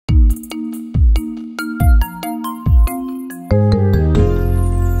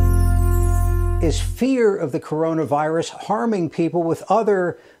is fear of the coronavirus harming people with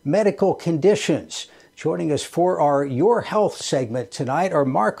other medical conditions? Joining us for our Your Health segment tonight are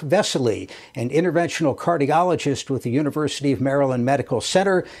Mark Vesely, an interventional cardiologist with the University of Maryland Medical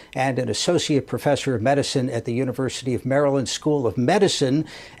Center and an associate professor of medicine at the University of Maryland School of Medicine,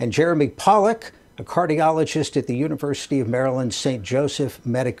 and Jeremy Pollock, a cardiologist at the University of Maryland St. Joseph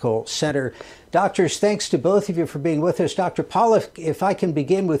Medical Center. Doctors, thanks to both of you for being with us. Dr. Pollock, if I can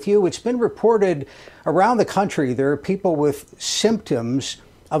begin with you, it's been reported around the country there are people with symptoms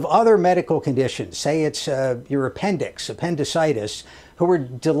of other medical conditions, say it's your appendicitis, who are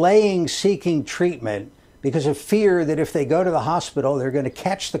delaying seeking treatment because of fear that if they go to the hospital, they're going to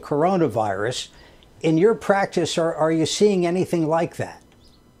catch the coronavirus. In your practice, are you seeing anything like that?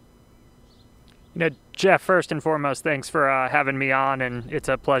 Jeff, first and foremost, thanks for having me on, and it's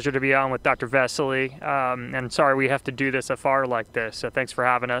a pleasure to be on with Dr. Vesely. And sorry we have to do this afar like this, so thanks for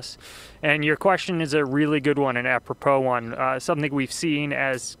having us. And your question is a really good one, an apropos one. Something we've seen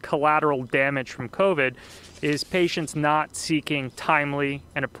as collateral damage from COVID is patients not seeking timely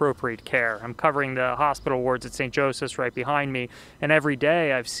and appropriate care. I'm covering the hospital wards at St. Joseph's right behind me, and every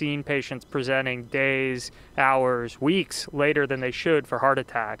day I've seen patients presenting days, hours, weeks later than they should for heart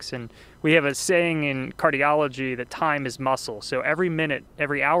attacks. And we have a saying in cardiology that time is muscle. So every minute,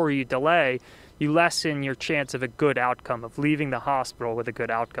 every hour you delay, you lessen your chance of a good outcome, of leaving the hospital with a good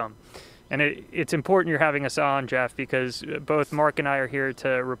outcome. And it's important you're having us on, Jeff, because both Mark and I are here to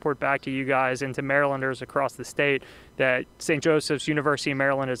report back to you guys and to Marylanders across the state that St. Joseph's University of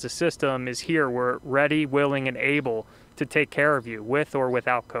Maryland as a system is here. We're ready, willing, and able to take care of you with or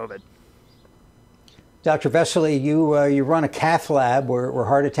without COVID. Dr. Vesely, you run a cath lab where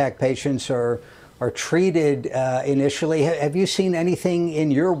heart attack patients are treated initially. Have you seen anything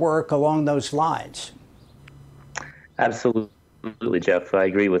in your work along those lines? Absolutely, Jeff. I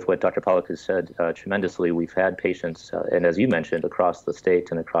agree with what Dr. Pollock has said tremendously. We've had patients, and as you mentioned, across the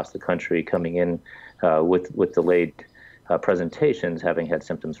state and across the country coming in with delayed presentations, having had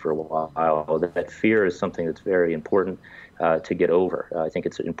symptoms for a while. That fear is something that's very important to get over. I think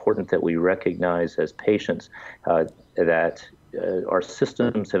it's important that we recognize as patients that our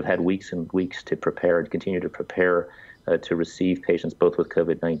systems have had weeks and weeks to prepare and continue to prepare to receive patients both with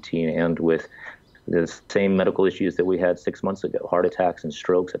COVID-19 and with the same medical issues that we had 6 months ago, heart attacks and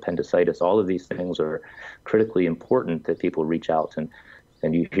strokes, appendicitis. All of these things are critically important that people reach out,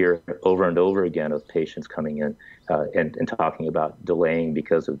 and you hear over and over again of patients coming in and talking about delaying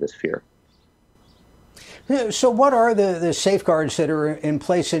because of this fear. So what are the safeguards that are in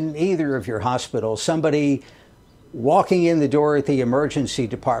place in either of your hospitals? Somebody walking in the door at the emergency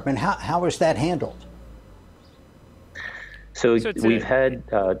department, how is that handled? So we've had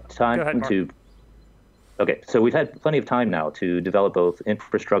time to... Okay, so we've had plenty of time now to develop both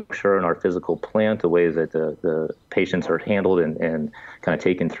infrastructure and our physical plant, the way that the patients are handled and kind of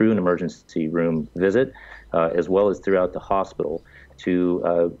taken through an emergency room visit, as well as throughout the hospital,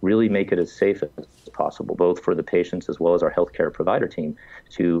 to really make it as safe as possible, both for the patients as well as our healthcare provider team,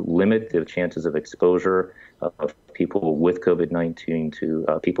 to limit the chances of exposure of people with COVID-19 to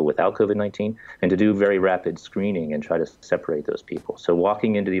people without COVID-19, and to do very rapid screening and try to separate those people. So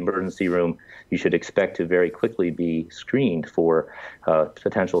walking into the emergency room, you should expect to very quickly be screened for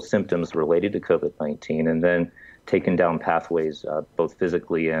potential symptoms related to COVID-19, and then taken down pathways both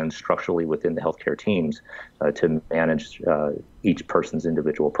physically and structurally within the healthcare teams to manage each person's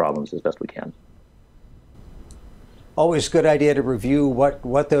individual problems as best we can. Always a good idea to review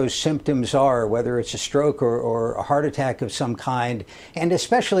what those symptoms are, whether it's a stroke or a heart attack of some kind, and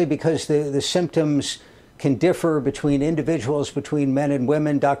especially because the symptoms can differ between individuals, between men and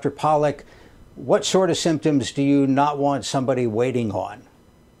women. Dr. Pollock, what sort of symptoms do you not want somebody waiting on?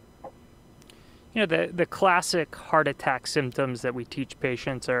 You know, the classic heart attack symptoms that we teach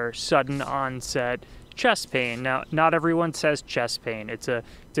patients are sudden onset chest pain. Now, not everyone says chest pain. It's a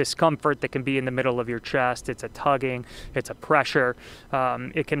discomfort that can be in the middle of your chest. It's a tugging. It's a pressure.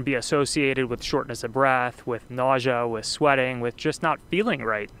 It can be associated with shortness of breath, with nausea, with sweating, with just not feeling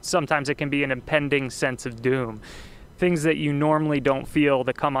right. Sometimes it can be an impending sense of doom. Things that you normally don't feel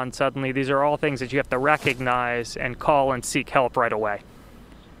that come on suddenly. These are all things that you have to recognize and call and seek help right away.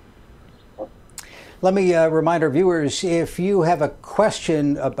 Let me remind our viewers, if you have a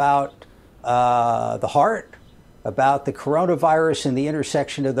question about the heart, about the coronavirus and the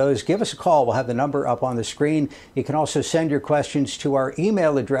intersection of those, give us a call. We'll have the number up on the screen. You can also send your questions to our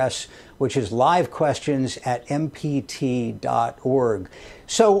email address, which is livequestions@mpt.org.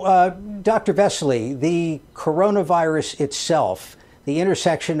 So, Dr. Vesely, the coronavirus itself, the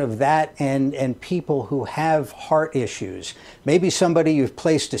intersection of that and people who have heart issues, maybe somebody you've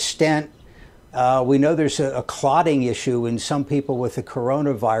placed a stent We know there's a clotting issue in some people with the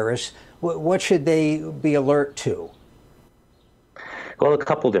coronavirus. What should they be alert to? Well, a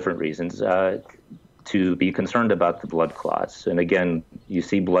couple different reasons to be concerned about the blood clots. And again, you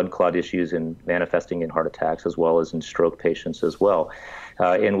see blood clot issues manifesting in heart attacks as well as in stroke patients as well.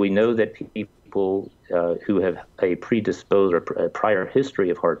 And we know that people who have a predisposed or a prior history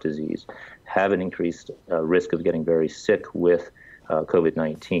of heart disease have an increased risk of getting very sick with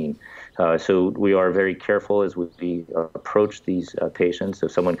COVID-19. So we are very careful as we approach these patients.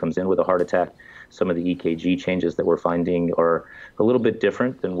 If someone comes in with a heart attack, some of the EKG changes that we're finding are a little bit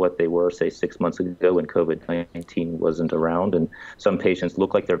different than what they were, say, 6 months ago when COVID-19 wasn't around. And some patients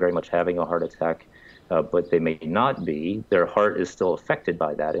look like they're very much having a heart attack, but they may not be. Their heart is still affected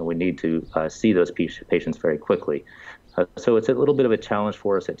by that, and we need to see those patients very quickly. So it's a little bit of a challenge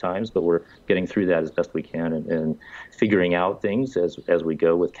for us at times, but we're getting through that as best we can and figuring out things as we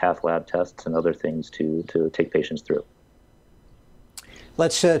go with cath lab tests and other things to take patients through.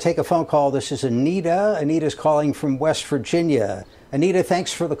 Let's take a phone call. This is Anita. Anita's calling from West Virginia. Anita,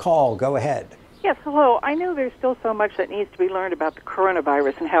 thanks for the call. Go ahead. Yes, hello. I know there's still so much that needs to be learned about the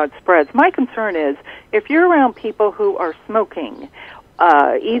coronavirus and how it spreads. My concern is if you're around people who are smoking,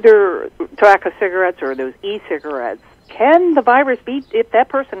 either tobacco cigarettes or those e-cigarettes, can the virus be, if that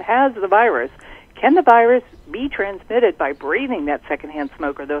person has the virus, can the virus be transmitted by breathing that secondhand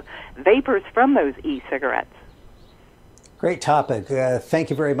smoke or the vapors from those e-cigarettes? Great topic. Thank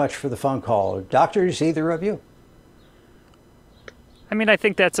you very much for the phone call. Doctors, either of you? I mean, I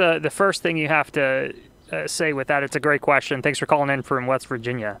think that's the first thing you have to say with that. It's a great question. Thanks for calling in from West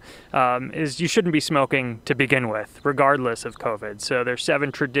Virginia. Is you shouldn't be smoking to begin with, regardless of COVID. So there's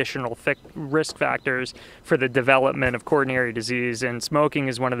 7 traditional risk factors for the development of coronary disease, and smoking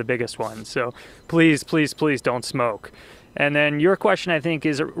is one of the biggest ones. So please, please, please don't smoke. And then your question, I think,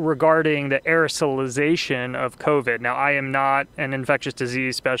 is regarding the aerosolization of COVID. Now, I am not an infectious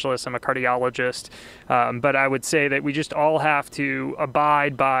disease specialist. I'm a cardiologist. But I would say that we just all have to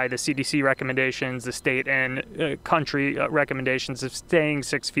abide by the CDC recommendations, the state and country recommendations of staying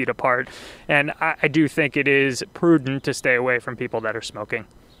 6 feet apart. And I do think it is prudent to stay away from people that are smoking.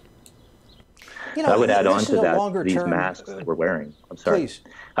 You know, I would add on to that these term, masks that we're wearing. I'm sorry. Please.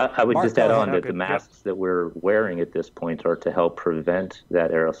 I would Mark, just add on that okay. the masks that we're wearing at this point are to help prevent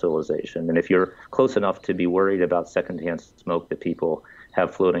that aerosolization. And if you're close enough to be worried about secondhand smoke that people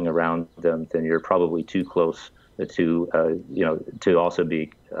have floating around them, then you're probably too close to also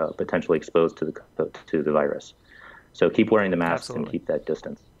be potentially exposed to the virus. So keep wearing the masks. Absolutely. And keep that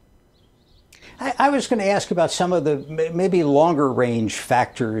distance. I was going to ask about some of the maybe longer range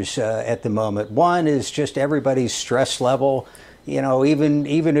factors at the moment. One is just everybody's stress level. You know, even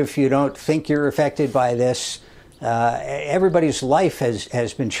if you don't think you're affected by this, everybody's life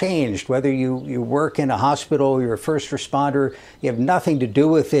has been changed. Whether you work in a hospital, you're a first responder, you have nothing to do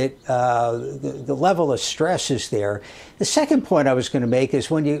with it. The level of stress is there. The second point I was going to make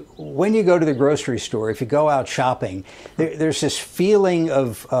is when you go to the grocery store, if you go out shopping, there's this feeling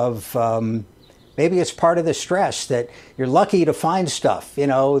of maybe it's part of the stress that you're lucky to find stuff. You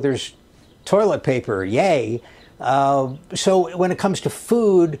know, there's toilet paper, yay. So when it comes to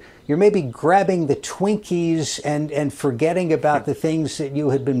food, you're maybe grabbing the Twinkies and forgetting about the things that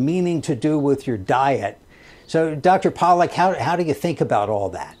you had been meaning to do with your diet. So, Dr. Pollock, how do you think about all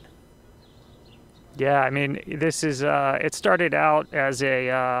that? Yeah, I mean, this is, it started out as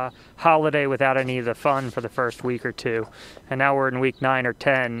a holiday without any of the fun for the first week or two. And now we're in week 9 or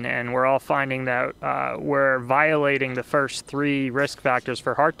 10, and we're all finding that we're violating the first 3 risk factors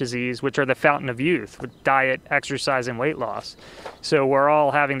for heart disease, which are the fountain of youth, with diet, exercise, and weight loss. So we're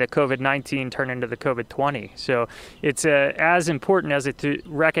all having the COVID-19 turn into the COVID-20. So it's as important as it to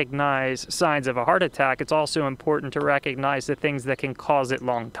recognize signs of a heart attack, it's also important to recognize the things that can cause it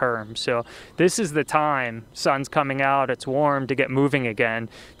long term. So this is the time, sun's coming out, it's warm, to get moving again,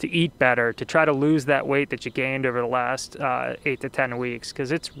 to eat better, to try to lose that weight that you gained over the last 8 to 10 weeks,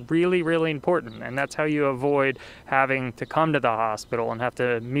 because it's really, really important. And that's how you avoid having to come to the hospital and have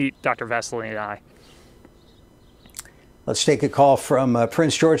to meet Dr. Vesely and I. Let's take a call from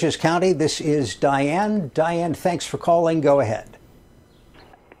Prince George's County. This is Diane. Diane, thanks for calling. Go ahead.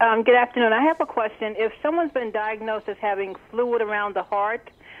 Good afternoon. I have a question. If someone's been diagnosed as having fluid around the heart,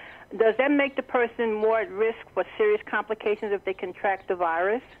 does that make the person more at risk for serious complications if they contract the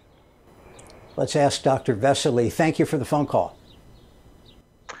virus? Let's ask Dr. Vesely. Thank you for the phone call.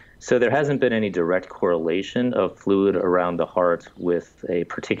 So there hasn't been any direct correlation of fluid around the heart with a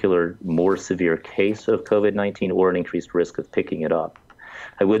particular more severe case of COVID-19 or an increased risk of picking it up.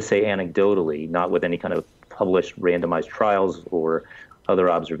 I would say anecdotally, not with any kind of published randomized trials or other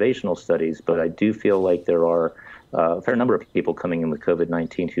observational studies, but I do feel like there are a fair number of people coming in with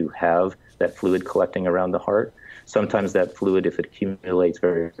COVID-19 who have that fluid collecting around the heart. Sometimes that fluid, if it accumulates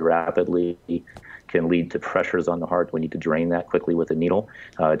very rapidly, can lead to pressures on the heart. We need to drain that quickly with a needle.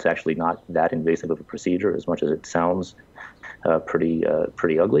 It's actually not that invasive of a procedure as much as it sounds pretty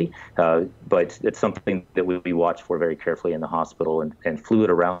ugly. But it's something that we watch for very carefully in the hospital. And fluid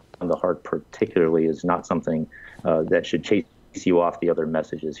around the heart particularly is not something that should chase you off the other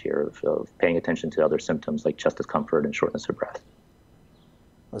messages here of paying attention to other symptoms like chest discomfort and shortness of breath.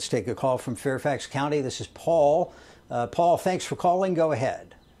 Let's take a call from Fairfax County. This is Paul. Paul, thanks for calling. Go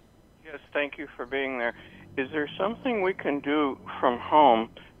ahead. Yes, thank you for being there. Is there something we can do from home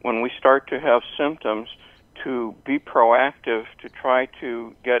when we start to have symptoms to be proactive, to try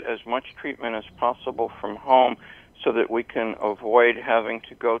to get as much treatment as possible from home so that we can avoid having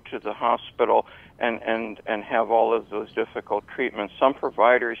to go to the hospital and have all of those difficult treatments? Some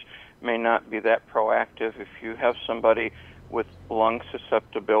providers may not be that proactive. If you have somebody with lung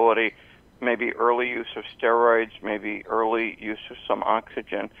susceptibility, maybe early use of steroids, maybe early use of some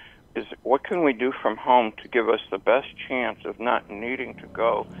oxygen. What can we do from home to give us the best chance of not needing to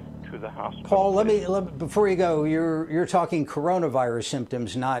go to the hospital? Paul, let me before you go, you're talking coronavirus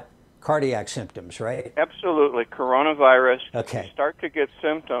symptoms, not cardiac symptoms, right? Absolutely, coronavirus. Okay. You start to get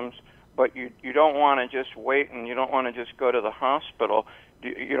symptoms, but you don't want to just wait and you don't want to just go to the hospital.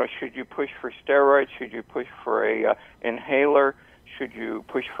 Should you push for steroids? Should you push for a inhaler? Should you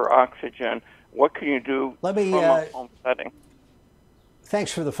push for oxygen? What can you do from a home setting?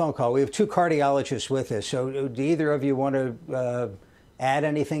 Thanks for the phone call. We have two cardiologists with us. So do either of you want to add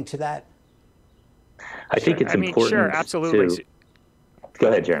anything to that? I think it's important. Sure, absolutely. Go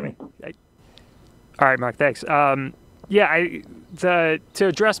ahead, Jeremy. All right, Mark, thanks. To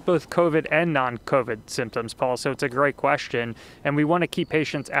address both COVID and non-COVID symptoms, Paul, so it's a great question, and we want to keep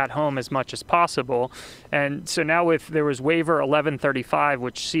patients at home as much as possible. And so now there was waiver 1135,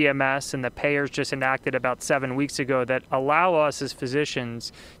 which CMS and the payers just enacted about 7 weeks ago, that allow us as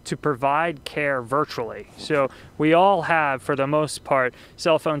physicians to provide care virtually. So we all have, for the most part,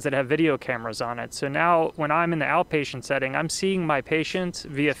 cell phones that have video cameras on it. So now when I'm in the outpatient setting, I'm seeing my patients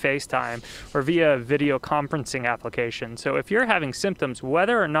via FaceTime or via video conferencing application. So if you're having symptoms,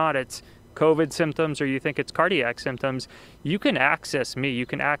 whether or not it's COVID symptoms or you think it's cardiac symptoms, you can access me. You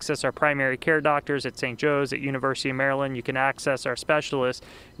can access our primary care doctors at St. Joe's, at University of Maryland. You can access our specialists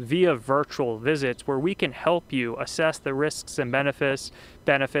via virtual visits where we can help you assess the risks and benefits,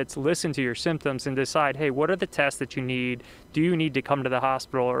 listen to your symptoms and decide, hey, what are the tests that you need? Do you need to come to the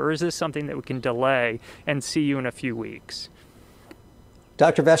hospital, or is this something that we can delay and see you in a few weeks?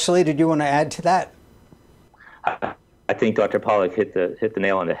 Dr. Vesely, did you want to add to that? I think Dr. Pollock hit the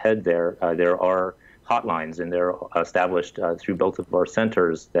nail on the head there. There are hotlines, and they're established through both of our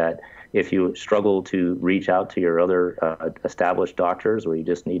centers, that if you struggle to reach out to your other established doctors, or you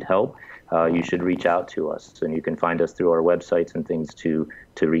just need help, you should reach out to us. And you can find us through our websites and things to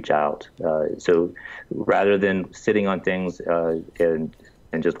reach out. So rather than sitting on things and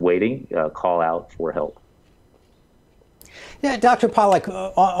just waiting, call out for help. Yeah, Dr. Pollock,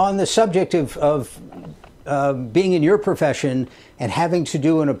 on the subject of being in your profession and having to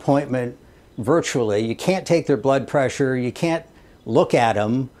do an appointment virtually, you can't take their blood pressure, you can't look at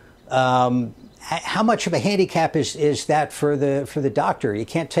them. How much of a handicap is that for the doctor? You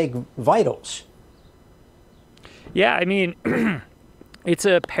can't take vitals. Yeah, I mean, it's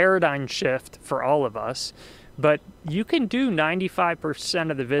a paradigm shift for all of us, but you can do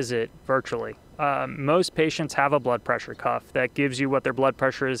 95% of the visit virtually. Most patients have a blood pressure cuff that gives you what their blood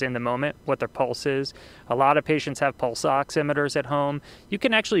pressure is in the moment, what their pulse is. A lot of patients have pulse oximeters at home. You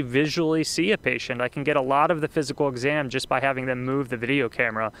can actually visually see a patient. I can get a lot of the physical exam just by having them move the video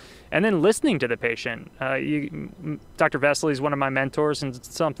camera and then listening to the patient. Dr. Vesely is one of my mentors, and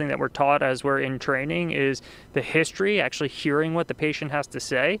something that we're taught as we're in training is the history, actually hearing what the patient has to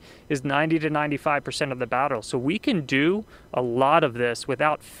say, is 90 to 95% of the battle. So we can do a lot of this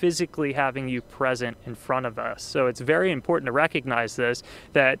without physically having you present in front of us. So it's very important to recognize this,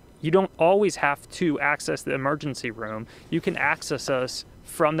 that you don't always have to access the emergency room. You can access us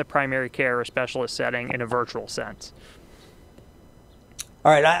from the primary care or specialist setting in a virtual sense.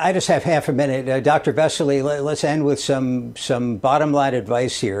 All right, I just have half a minute. Dr. Vesely, let's end with some bottom line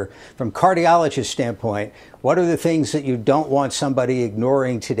advice here. From cardiologist standpoint, what are the things that you don't want somebody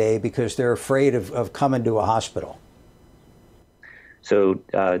ignoring today because they're afraid of coming to a hospital? So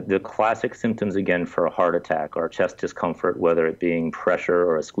the classic symptoms, again, for a heart attack are chest discomfort, whether it being pressure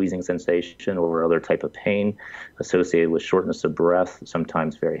or a squeezing sensation or other type of pain associated with shortness of breath,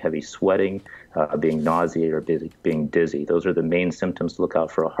 sometimes very heavy sweating, being nauseated or being dizzy. Those are the main symptoms to look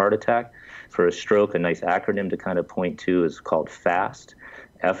out for a heart attack. For a stroke, a nice acronym to kind of point to is called FAST.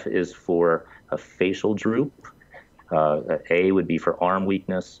 F is for a facial droop. A would be for arm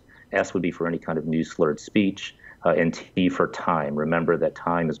weakness. S would be for any kind of new slurred speech. And T for time. Remember that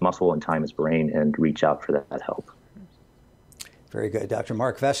time is muscle and time is brain, and reach out for that help. Very good. Dr.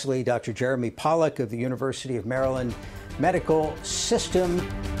 Mark Vesely, Dr. Jeremy Pollock of the University of Maryland Medical System.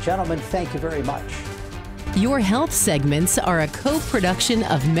 Gentlemen, thank you very much. Your Health segments are a co-production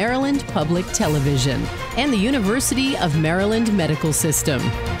of Maryland Public Television and the University of Maryland Medical System.